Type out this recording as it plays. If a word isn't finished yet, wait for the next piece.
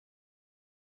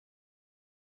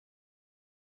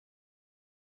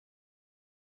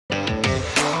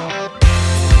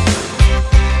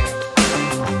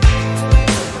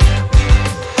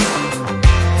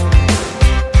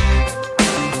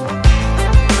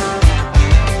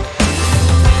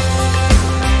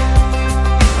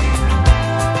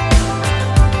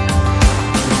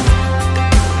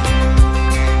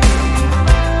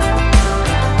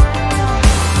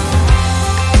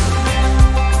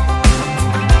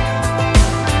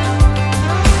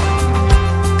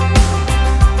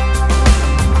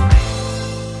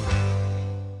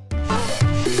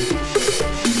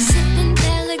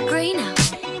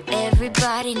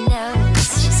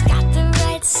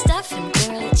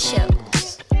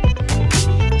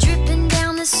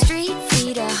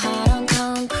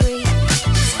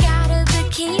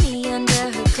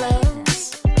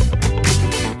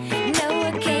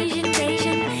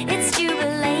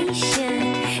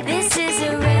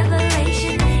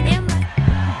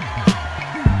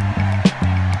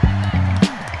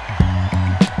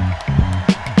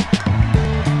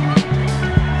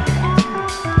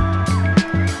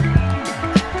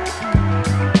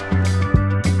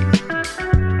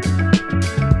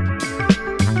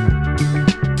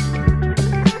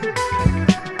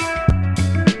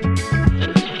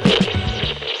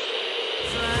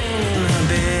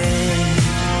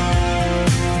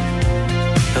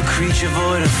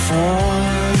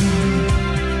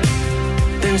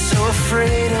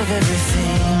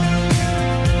everything.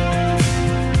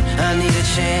 I need a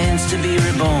chance to be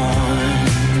reborn.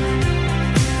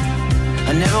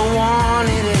 I never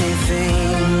wanted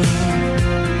anything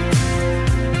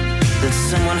that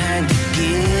someone had to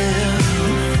give.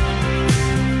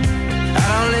 I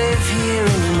don't live here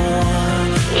anymore.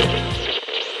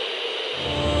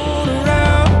 All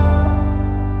around,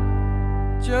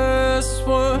 just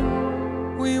what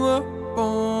we were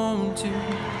born to.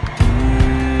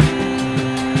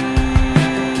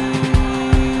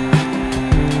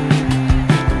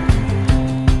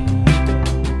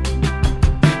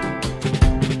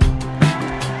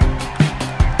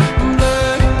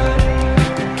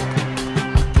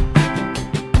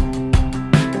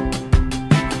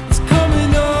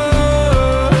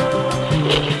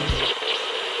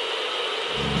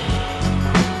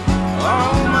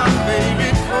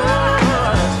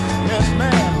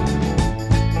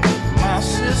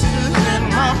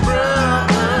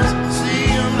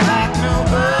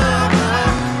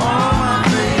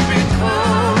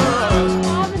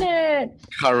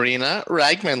 Karina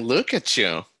Rykman, look at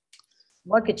you.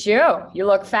 Look at you. You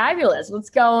look fabulous. What's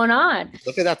going on?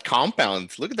 Look at that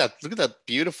compound. Look at that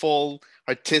beautiful,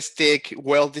 artistic,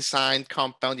 well-designed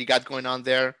compound you got going on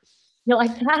there. You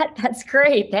like that? That's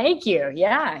great. Thank you.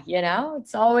 Yeah.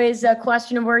 It's always a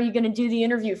question of where you're going to do the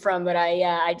interview from. But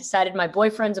I decided my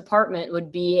boyfriend's apartment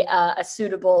would be a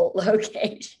suitable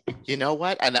location. You know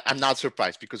what? And I'm not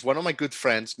surprised because one of my good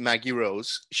friends, Maggie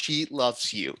Rose, she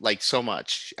loves you like so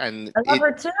much. And I love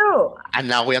her too. And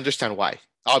now we understand why.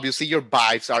 Obviously, your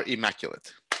vibes are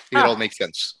immaculate. It all makes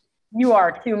sense. You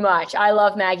are too much. I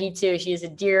love Maggie too. She's a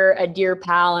dear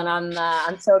pal, and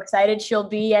I'm so excited she'll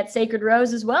be at Sacred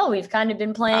Rose as well. We've kind of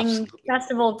been playing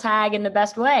festival tag in the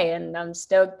best way, and I'm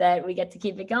stoked that we get to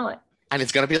keep it going. And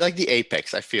it's gonna be like the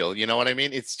apex, I feel. You know what I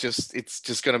mean? It's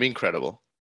just gonna be incredible.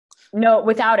 No,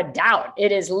 without a doubt.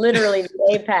 It is literally the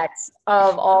apex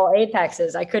of all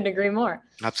apexes. I couldn't agree more.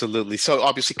 Absolutely. So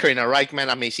obviously, Karina Rykman,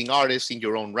 amazing artist in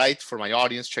your own right. For my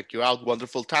audience, check you out.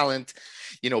 Wonderful talent.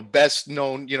 Best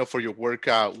known, for your work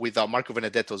with Marco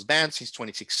Benedetto's band since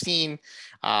 2016.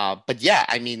 But yeah,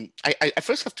 I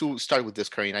first have to start with this,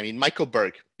 Karina. Michael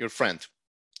Berg, your friend,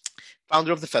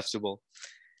 founder of the festival.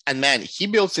 And man, he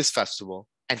builds this festival.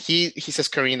 And he says,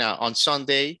 Karina, on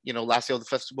Sunday, last day of the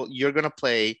festival, you're going to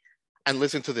play. And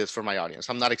listen to this for my audience.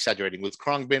 I'm not exaggerating. With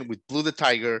Khruangbin, with Blue the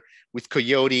Tiger, with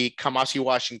Coyote, Kamasi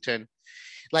Washington.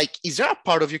 Like, is there a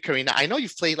part of you, Karina? I know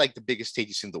you've played like the biggest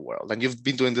stages in the world and you've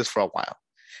been doing this for a while.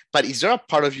 But is there a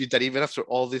part of you that even after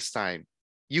all this time,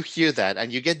 you hear that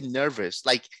and you get nervous?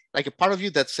 Like a part of you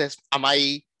that says, am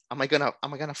I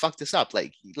gonna fuck this up?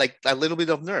 Like a little bit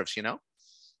of nerves,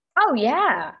 Oh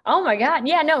yeah. Oh my God.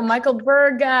 Yeah, no, Michael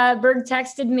Berg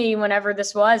texted me whenever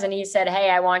this was. And he said, hey,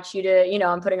 I want you to,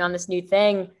 I'm putting on this new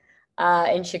thing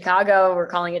in Chicago. We're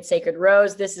calling it Sacred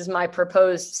Rose. This is my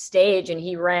proposed stage. And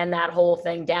he ran that whole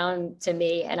thing down to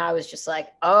me. And I was just like,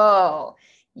 oh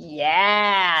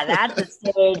yeah, that's a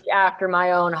stage after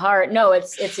my own heart. No,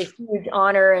 it's a huge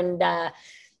honor. And,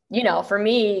 for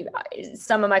me,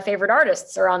 some of my favorite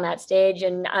artists are on that stage,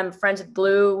 and I'm friends with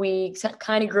Blue. We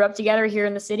kind of grew up together here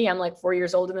in the city. I'm like 4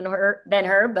 years older than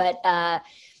her, but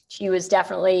she was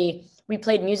definitely, we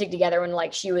played music together when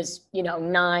like she was,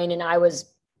 9 and I was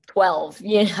 12,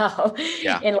 yeah.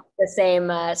 in like the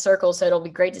same circle. So it'll be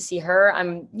great to see her.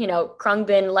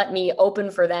 Khruangbin let me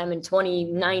open for them in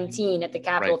 2019 at the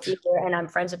Capitol Theater, and I'm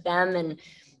friends with them, and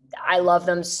I love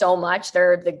them so much.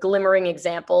 They're the glimmering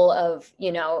example of,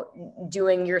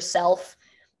 doing yourself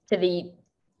to the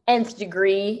nth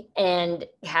degree and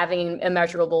having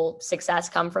immeasurable success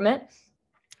come from it.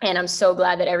 And I'm so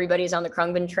glad that everybody's on the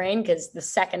Khruangbin train, because the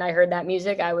second I heard that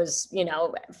music, I was,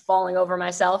 falling over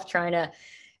myself, trying to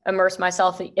immerse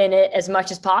myself in it as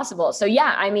much as possible. So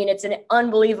yeah, it's an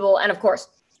unbelievable, and of course,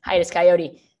 Hiatus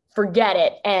Coyote, forget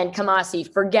it. And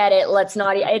Kamasi, forget it. Let's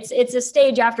not, it's a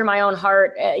stage after my own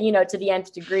heart, to the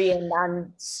nth degree. And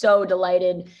I'm so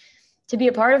delighted to be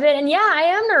a part of it. And yeah, I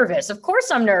am nervous. Of course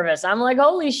I'm nervous. I'm like,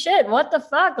 holy shit, what the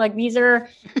fuck? Like, these are,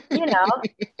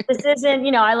 this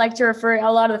isn't, I like to refer a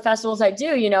lot of the festivals I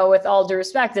do, with all due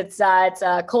respect, it's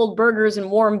cold burgers and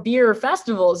warm beer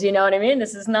festivals. You know what I mean?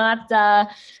 This is not,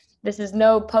 this is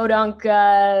no podunk,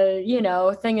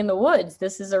 thing in the woods.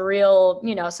 This is a real,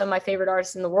 some of my favorite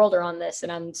artists in the world are on this.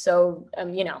 And I'm so,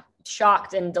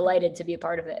 shocked and delighted to be a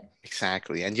part of it.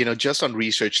 Exactly. And, just on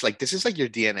research, like, this is like your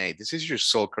DNA. This is your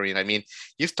soul, Karina.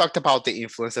 You've talked about the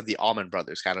influence that the Allman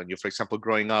Brothers had on you, for example,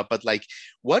 growing up. But like,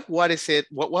 what is it?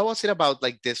 What was it about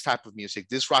like this type of music,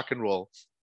 this rock and roll,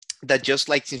 that just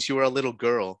like since you were a little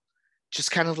girl,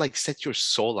 just kind of like set your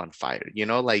soul on fire, you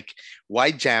know, like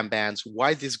why jam bands,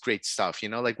 why this great stuff, you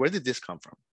know, like where did this come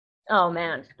from? Oh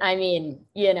man, I mean,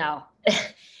 you know,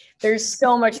 there's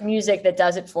so much music that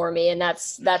does it for me, and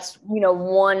that's you know,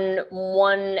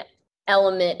 one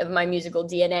element of my musical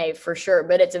DNA for sure,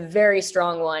 but it's a very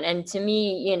strong one. And to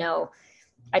me, you know,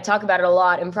 I talk about it a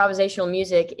lot. Improvisational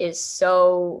music is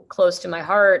so close to my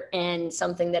heart and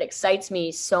something that excites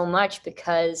me so much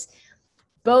because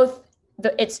both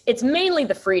it's mainly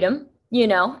the freedom, you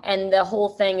know, and the whole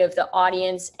thing of the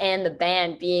audience and the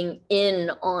band being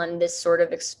in on this sort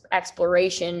of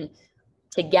exploration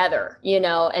together, you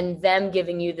know, and them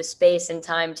giving you the space and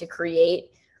time to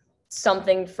create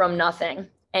something from nothing.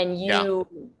 And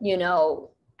you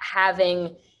know,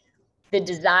 having the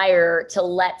desire to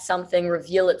let something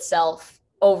reveal itself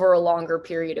over a longer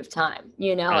period of time,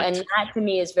 you know, and that to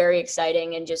me is very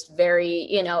exciting and just very,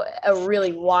 you know, a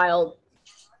really wild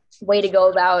way to go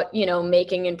about, you know,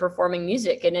 making and performing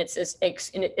music. And it's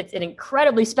an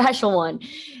incredibly special one,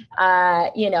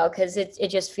 you know, because it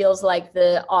just feels like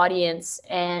the audience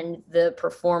and the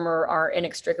performer are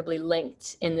inextricably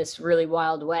linked in this really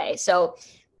wild way. So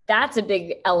that's a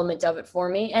big element of it for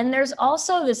me. And there's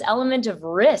also this element of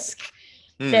risk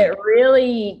that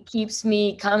really keeps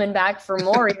me coming back for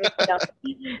more. You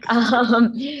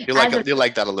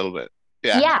like that a little bit.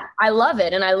 Yeah, I love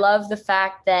it. And I love the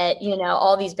fact that, you know,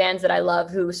 all these bands that I love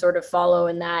who sort of follow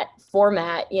in that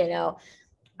format, you know,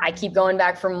 I keep going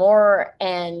back for more,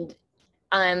 and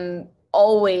I'm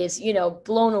always, you know,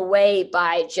 blown away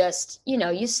by just, you know,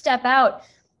 you step out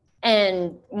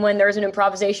and when there's an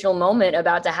improvisational moment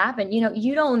about to happen, you know,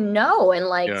 you don't know. And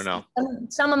like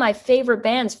some of my favorite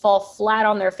bands fall flat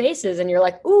on their faces and you're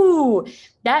like, ooh,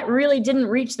 that really didn't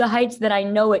reach the heights that I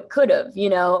know it could have, you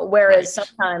know, whereas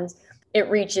sometimes it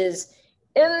reaches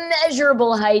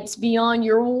immeasurable heights beyond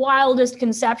your wildest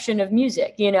conception of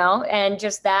music, you know, and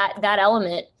just that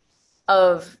element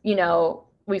of, you know,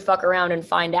 we fuck around and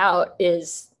find out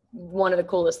is one of the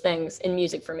coolest things in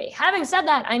music for me. Having said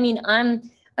that, I mean,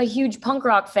 I'm a huge punk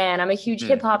rock fan. I'm a huge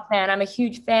hip hop fan. I'm a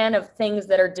huge fan of things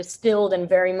that are distilled and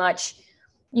very much,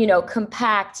 you know,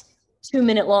 compact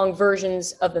 2-minute long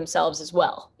versions of themselves as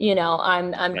well. You know,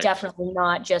 I'm definitely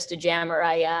not just a jammer.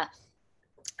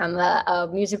 I'm a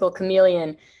musical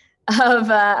chameleon of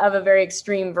a very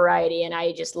extreme variety, and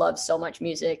I just love so much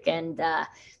music. And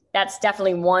that's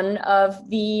definitely one of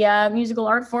the musical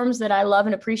art forms that I love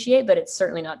and appreciate, but it's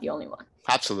certainly not the only one.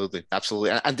 Absolutely.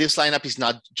 And this lineup is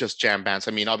not just jam bands.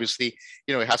 I mean, obviously,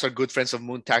 you know, it has our good friends of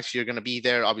Moon Taxi. You're going to be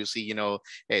there. Obviously, you know,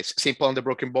 St. Paul and the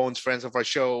Broken Bones, friends of our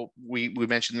show. We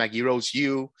mentioned Maggie Rose,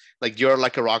 you're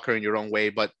like a rocker in your own way.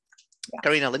 But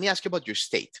Karina, let me ask you about your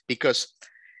state, because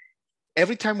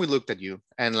every time we looked at you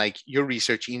and like your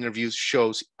research, interviews,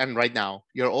 shows, and right now,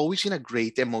 you're always in a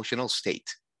great emotional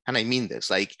state. And I mean this,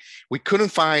 like we couldn't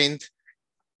find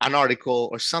an article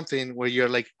or something where you're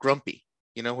like grumpy,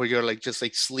 you know, where you're like just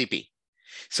like sleepy.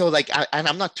 So like, and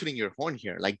I'm not tooting your horn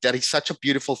here. Like that is such a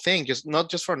beautiful thing, just not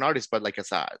just for an artist, but like as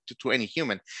to any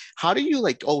human. How do you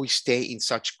like always stay in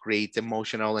such great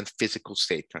emotional and physical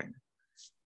state, Karina?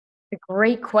 A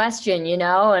great question, you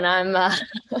know, and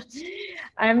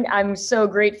I'm so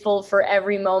grateful for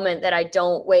every moment that I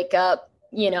don't wake up,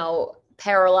 you know,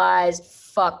 paralyzed,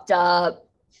 fucked up.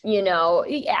 You know,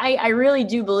 I really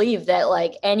do believe that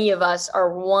like any of us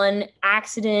are one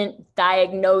accident,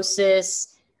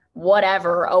 diagnosis,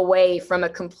 whatever, away from a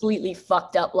completely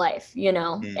fucked up life, you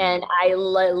know, and I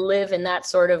live in that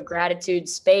sort of gratitude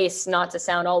space, not to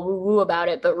sound all woo woo about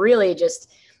it, but really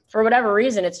just for whatever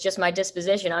reason, it's just my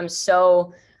disposition.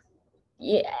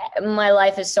 My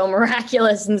life is so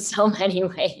miraculous in so many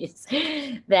ways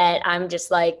that I'm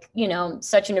just like, you know,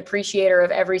 such an appreciator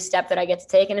of every step that I get to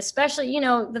take. And especially, you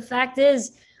know, the fact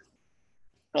is,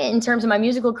 in terms of my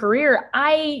musical career,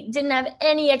 I didn't have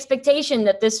any expectation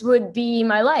that this would be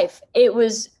my life. It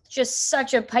was just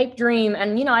such a pipe dream.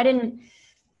 And, you know,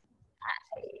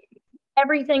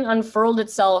 everything unfurled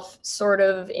itself sort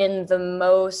of in the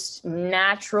most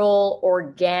natural,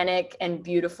 organic, and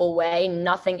beautiful way.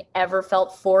 Nothing ever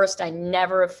felt forced. I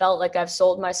never felt like I've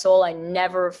sold my soul. I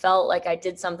never felt like I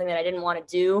did something that I didn't want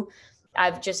to do.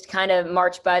 I've just kind of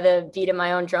marched by the beat of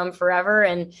my own drum forever.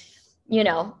 And, you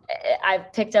know,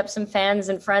 I've picked up some fans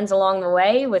and friends along the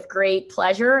way with great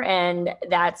pleasure. And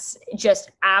that's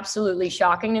just absolutely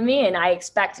shocking to me. And I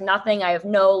expect nothing. I have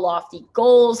no lofty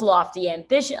goals, lofty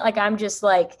ambition. Like, I'm just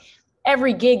like,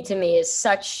 every gig to me is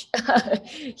such a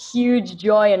huge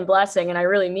joy and blessing. And I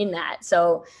really mean that.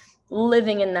 So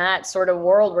living in that sort of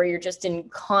world where you're just in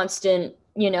constant,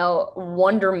 you know,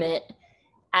 wonderment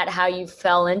at how you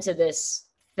fell into this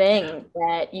thing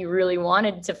that you really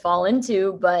wanted to fall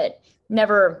into, but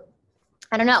never.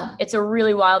 I don't know. It's a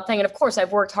really wild thing. And of course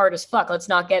I've worked hard as fuck. Let's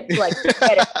not get like,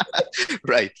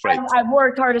 right. I've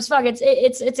worked hard as fuck.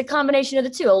 It's a combination of the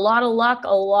two, a lot of luck,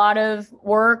 a lot of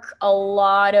work, a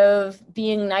lot of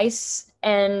being nice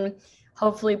and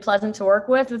hopefully pleasant to work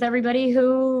with everybody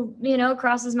who, you know,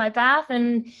 crosses my path.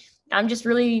 And I'm just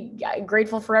really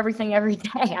grateful for everything every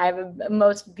day. I have a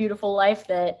most beautiful life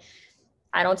that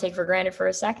I don't take for granted for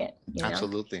a second. You know?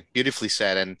 Absolutely. Beautifully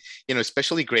said. And, you know,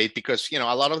 especially great because, you know,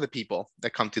 a lot of the people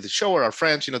that come to the show are our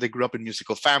friends, you know, they grew up in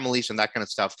musical families and that kind of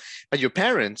stuff. But your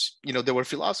parents, you know, they were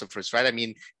philosophers, right? I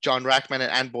mean, John Rykman and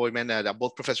Ann Boydman,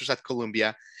 both professors at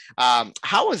Columbia.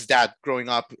 How was that growing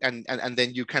up and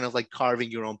then you kind of like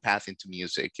carving your own path into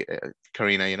music,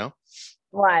 Karina, you know?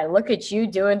 Why, look at you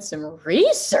doing some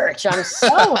research. I'm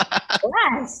so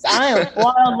impressed. I am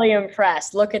wildly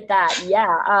impressed. Look at that.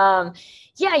 Yeah.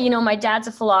 Yeah, you know, my dad's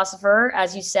a philosopher,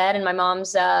 as you said, and my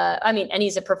mom's, and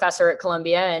he's a professor at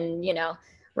Columbia and, you know,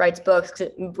 writes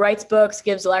books,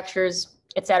 gives lectures,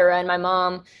 etc. And my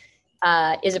mom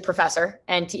is a professor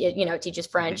and, teaches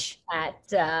French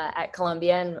at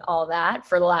Columbia and all that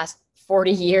for the last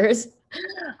 40 years.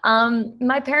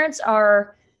 My parents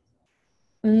are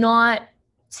not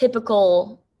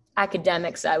typical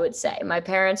academics, I would say. My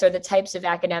parents are the types of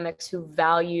academics who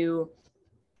value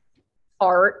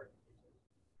art,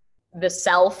 the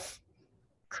self,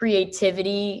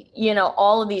 creativity, you know,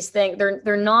 all of these things.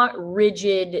 They're not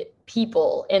rigid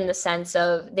people in the sense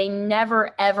of they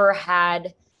never ever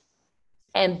had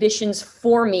ambitions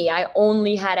for me. I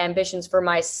only had ambitions for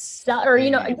myself, or, you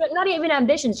know, not even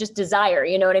ambitions, just desire.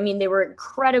 You know what I mean? They were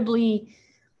incredibly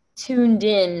tuned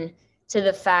in to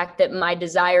the fact that my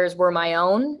desires were my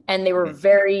own and they were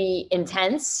very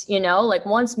intense, you know, like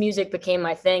once music became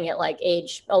my thing at like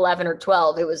age 11 or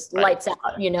 12, it was lights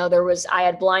out, you know, I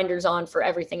had blinders on for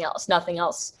everything else. Nothing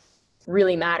else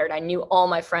really mattered. I knew all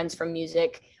my friends from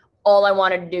music. All I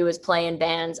wanted to do was play in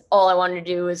bands. All I wanted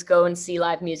to do was go and see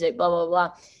live music, blah, blah,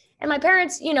 blah. And my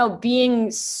parents, you know,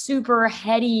 being super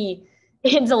heady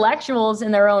intellectuals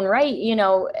in their own right, you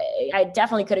know, I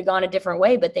definitely could have gone a different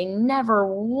way, but they never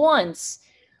once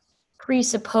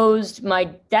presupposed my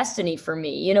destiny for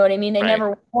me. You know what I mean? They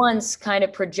never once kind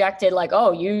of projected like,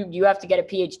 oh, you have to get a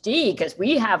PhD because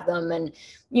we have them. And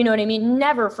you know what I mean?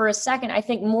 Never for a second. I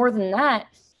think more than that,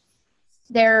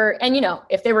 and you know,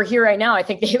 if they were here right now, I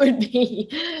think they would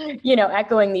be, you know,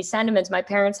 echoing these sentiments. My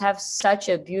parents have such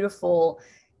a beautiful,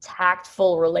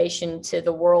 tactful relation to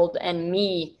the world and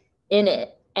me in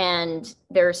it, and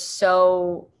they're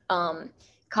so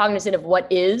cognizant of what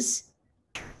is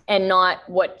and not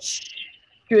what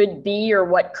should be or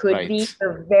what could be.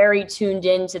 They're very tuned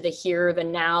into the here, the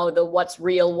now, the what's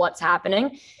real, what's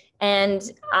happening,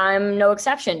 and I'm no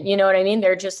exception. You know what I mean?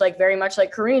 They're just like very much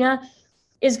like Karina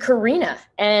is Karina,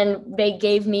 and they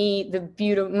gave me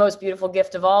the most beautiful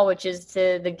gift of all, which is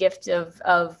the gift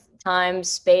of time,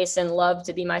 space, and love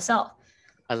to be myself.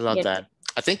 I love that.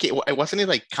 I think it wasn't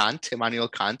like Kant, Immanuel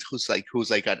Kant, who's like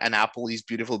an apple is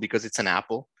beautiful because it's an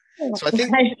apple. So I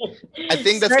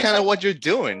think that's kind of what you're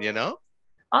doing, you know?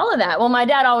 All of that. Well, my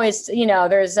dad always, you know,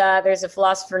 there's a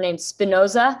philosopher named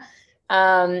Spinoza,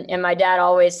 and my dad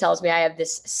always tells me I have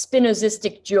this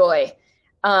Spinozistic joy,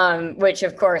 which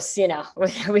of course, you know,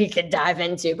 we could dive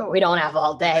into, but we don't have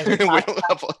all day. The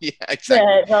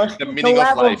meaning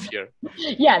of life here.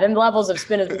 Yeah, the levels of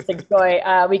Spinozistic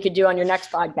joy we could do on your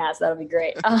next podcast. That'll be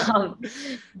great.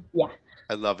 Yeah.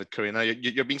 I love it, Karina.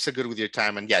 You're being so good with your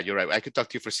time. And yeah, you're right. I could talk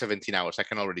to you for 17 hours. I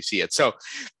can already see it. So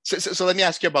let me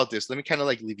ask you about this. Let me kind of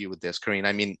like leave you with this, Karina.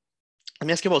 I mean, let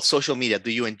me ask you about social media.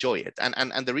 Do you enjoy it?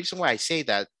 And the reason why I say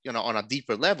that, you know, on a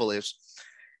deeper level is,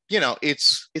 you know,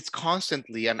 it's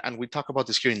constantly, and we talk about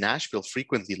this here in Nashville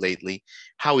frequently lately,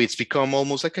 how it's become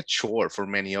almost like a chore for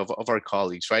many of our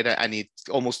colleagues, right? And it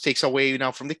almost takes away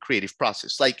now from the creative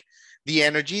process. Like the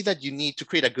energy that you need to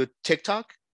create a good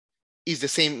TikTok is the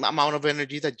same amount of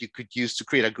energy that you could use to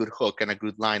create a good hook and a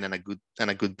good line and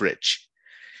a good bridge.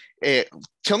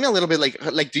 Tell me a little bit,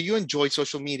 like, do you enjoy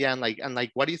social media and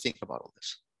what do you think about all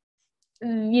this?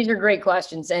 These are great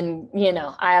questions. And, you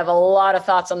know, I have a lot of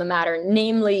thoughts on the matter.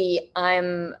 Namely,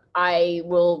 I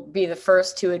will be the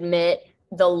first to admit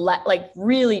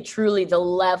really, truly the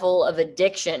level of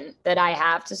addiction that I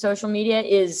have to social media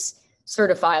is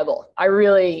certifiable.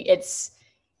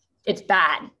 It's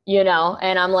bad, you know,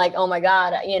 and I'm like, oh my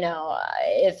God, you know,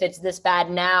 if it's this bad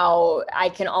now, I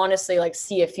can honestly like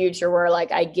see a future where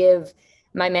like I give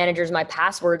my managers my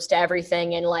passwords to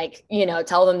everything and like, you know,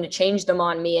 tell them to change them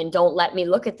on me and don't let me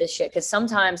look at this shit. Cause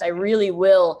sometimes I really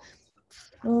will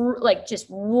like just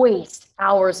waste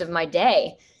hours of my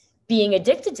day being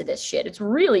addicted to this shit. It's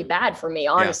really bad for me,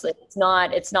 honestly. Yeah.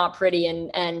 It's not pretty.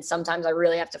 And sometimes I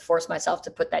really have to force myself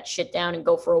to put that shit down and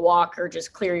go for a walk or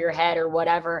just clear your head or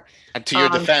whatever. And to your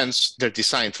defense, they're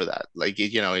designed for that. Like,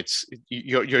 you know,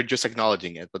 you're just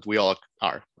acknowledging it, but we all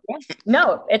are. Yeah.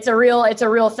 No, it's a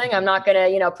real thing. I'm not going to,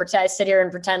 you know, sit here and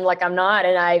pretend like I'm not,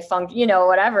 and I you know,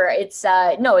 whatever. It's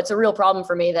no, it's a real problem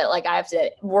for me that like I have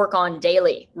to work on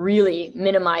daily, really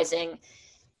minimizing.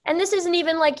 And this isn't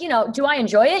even like, you know, do I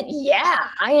enjoy it? Yeah,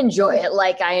 I enjoy it.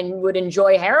 Like I would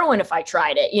enjoy heroin if I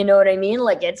tried it. You know what I mean?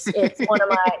 Like it's one of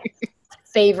my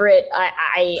favorite.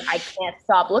 I can't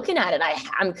stop looking at it.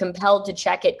 I'm compelled to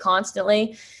check it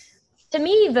constantly. To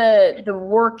me, the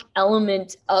work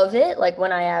element of it, like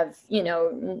when I have, you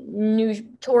know, new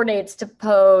tour dates to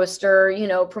post or, you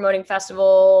know, promoting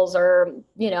festivals or,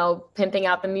 you know, pimping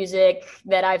out the music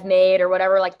that I've made or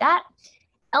whatever, like that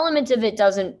element of it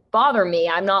doesn't bother me.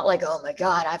 I'm not like, oh my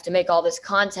God, I have to make all this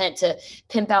content to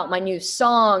pimp out my new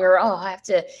song, or, oh, I have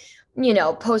to, you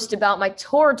know, post about my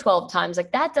tour 12 times.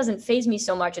 Like that doesn't faze me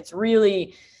so much. It's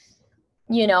really,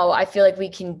 you know, I feel like we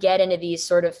can get into these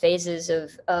sort of phases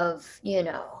of, you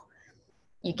know,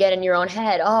 you get in your own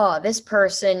head. Oh, this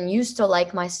person used to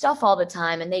like my stuff all the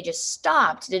time and they just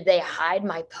stopped. Did they hide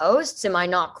my posts? Am I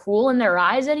not cool in their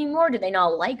eyes anymore? Do they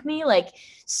not like me? Like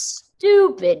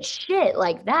stupid shit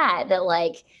like that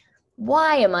like,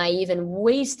 why am I even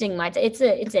wasting my time? It's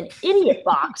an idiot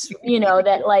box, you know,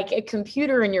 that like a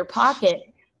computer in your pocket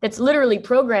that's literally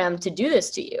programmed to do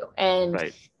this to you. And,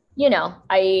 right. You know,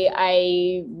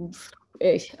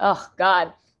 oh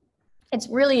God, it's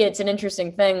an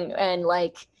interesting thing. And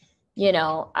like, you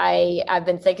know, I've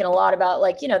been thinking a lot about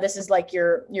like, you know, this is like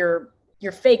your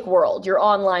fake world, your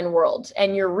online world,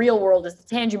 and your real world is the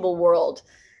tangible world.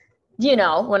 You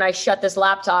know, when I shut this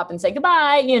laptop and say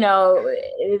goodbye, you know,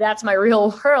 that's my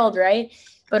real world, right?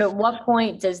 But at what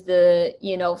point does the,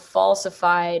 you know,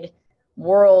 falsified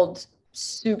world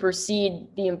supersede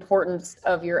the importance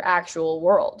of your actual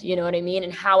world? You know what I mean?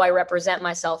 And how I represent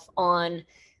myself on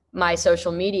my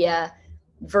social media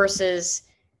versus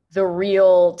the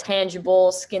real,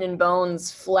 tangible, skin and bones,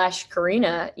 flesh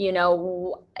Karina, you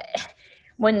know,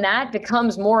 when that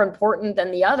becomes more important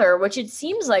than the other, which it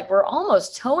seems like we're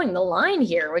almost towing the line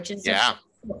here, which is just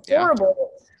a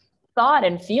horrible thought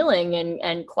and feeling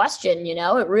and question, you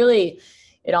know,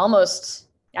 it almost,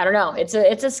 I don't know. It's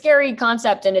a scary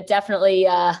concept, and it definitely,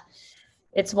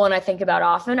 it's one I think about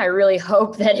often. I really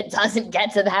hope that it doesn't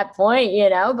get to that point, you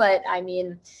know, but I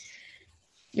mean,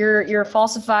 your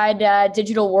falsified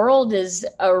digital world is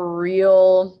a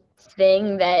real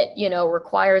thing that, you know,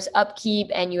 requires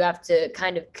upkeep, and you have to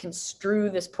kind of construe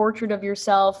this portrait of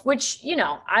yourself, which, you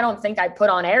know, I don't think I put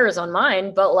on airs on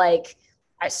mine, but like,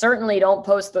 I certainly don't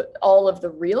post all of the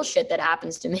real shit that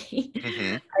happens to me.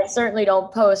 Mm-hmm. I certainly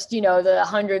don't post, you know, the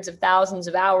hundreds of thousands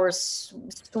of hours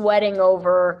sweating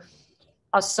over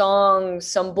a song,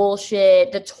 some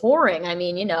bullshit, the touring. I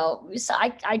mean, you know,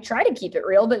 I try to keep it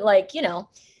real, but like, you know,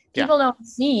 people don't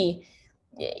see,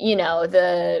 you know,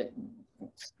 the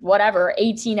whatever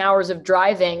 18 hours of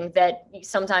driving that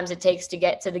sometimes it takes to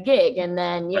get to the gig, and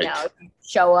then you know,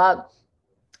 show up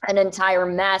an entire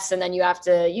mess, and then you have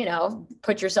to, you know,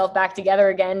 put yourself back together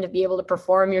again to be able to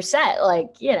perform your set. Like,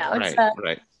 you know,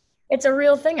 it's a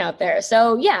real thing out there.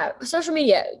 So yeah, social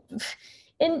media,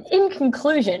 in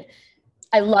conclusion,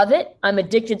 I love it. I'm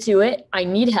addicted to it. I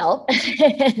need help.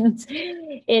 And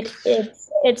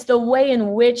it's the way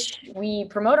in which we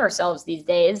promote ourselves these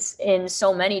days in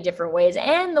so many different ways,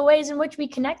 and the ways in which we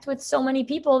connect with so many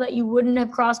people that you wouldn't have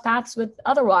crossed paths with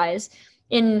otherwise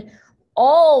in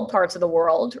all parts of the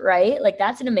world, right? Like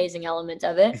that's an amazing element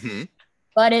of it. Mm-hmm.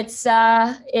 But it's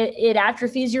it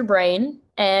atrophies your brain,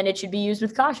 and it should be used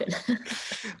with caution.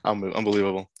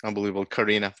 Unbelievable.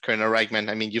 Karina Rykman.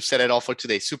 I mean, you've said it all for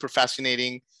today. Super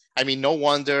fascinating. I mean, no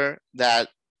wonder that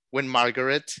when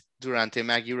Margaret Durante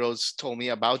Maggie Rose told me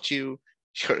about you,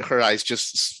 her eyes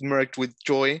just smirked with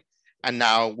joy. And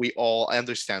now we all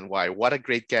understand why. What a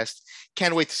great guest.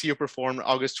 Can't wait to see you perform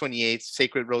August 28th,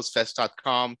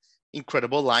 sacredrosefest.com.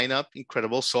 Incredible lineup,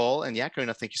 incredible soul. And yeah,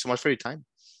 Karina, thank you so much for your time.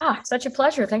 Such a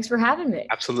pleasure. Thanks for having me.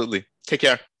 Absolutely. Take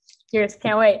care. Cheers.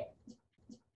 Can't wait.